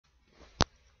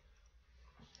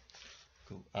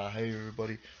Cool. Hey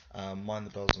everybody. Mind the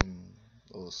bells and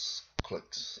all this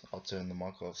clicks. I'll turn the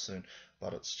mic off soon.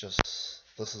 But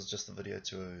this is just a video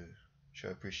to show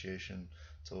appreciation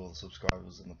to all the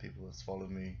subscribers and the people that's followed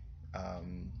me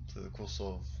through the course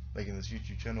of making this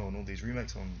YouTube channel and all these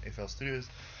remakes on FL Studios.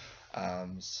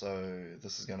 So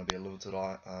this is going to be a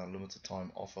limited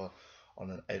time offer on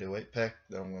an 808 pack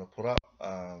that I'm going to put up.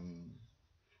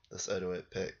 This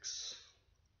 808 pack's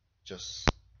just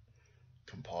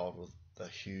compiled with a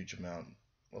huge amount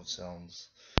of sounds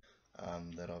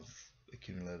that I've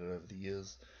accumulated over the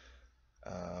years.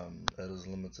 It is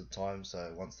limited time,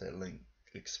 so once that link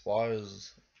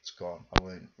expires, it's gone. I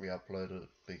won't re-upload it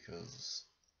because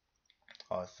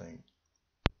I think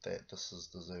that this is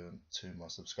deserving to my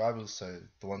subscribers. So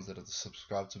the ones that have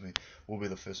subscribed to me will be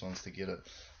the first ones to get it.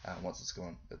 Once it's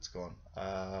gone, it's gone.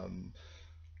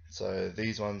 So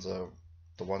these ones are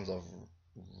the ones I've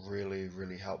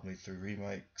really helped me through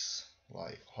remakes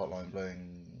like Hotline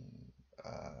Bling,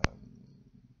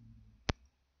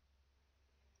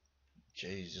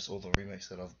 just all the remakes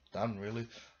that I've done really,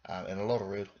 and a lot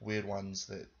of weird ones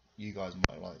that you guys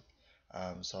might like.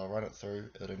 So I'll run it through.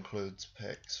 It includes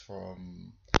packs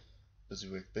from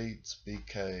Busywork Beats,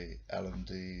 BK,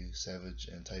 LMD, Savage,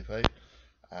 and Tape 8.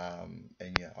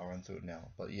 And yeah, I'll run through it now.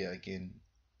 But yeah, again,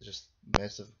 just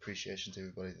massive appreciation to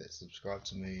everybody that subscribed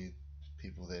to me,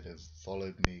 people that have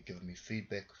followed me, given me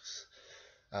feedback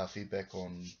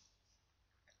on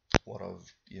what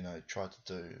I've tried to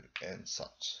do and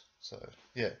such. So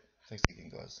yeah, thanks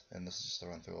again guys, and this is just a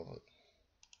run through of it.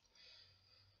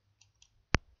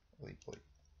 Wait.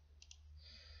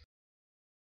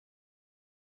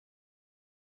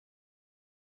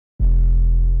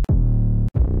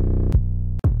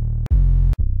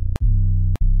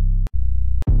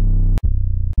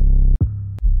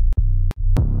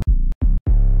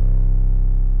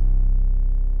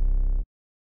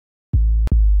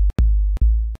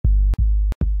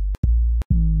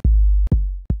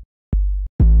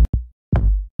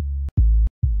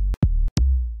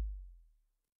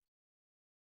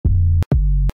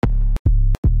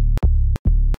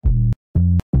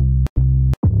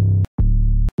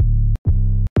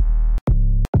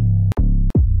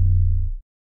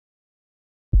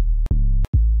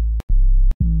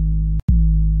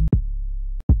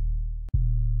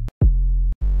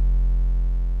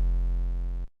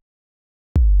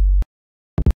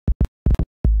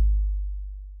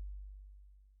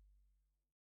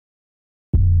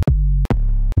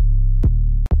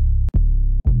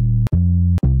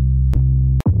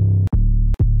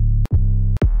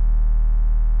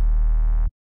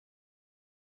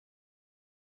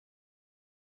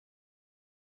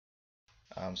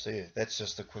 So yeah, that's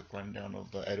just a quick rundown of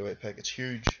the 808 pack. It's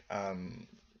huge.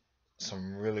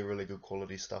 Some really good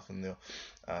quality stuff in there.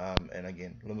 And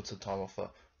again, limited time offer.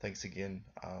 Thanks again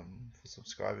for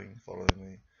subscribing, following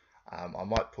me. I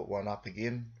might put one up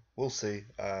again. We'll see.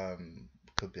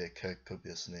 Could be a kick, could be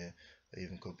a snare,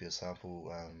 even could be a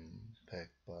sample pack.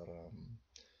 But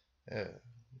yeah,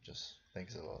 just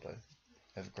thanks a lot.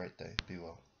 Have a great day. Be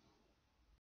well.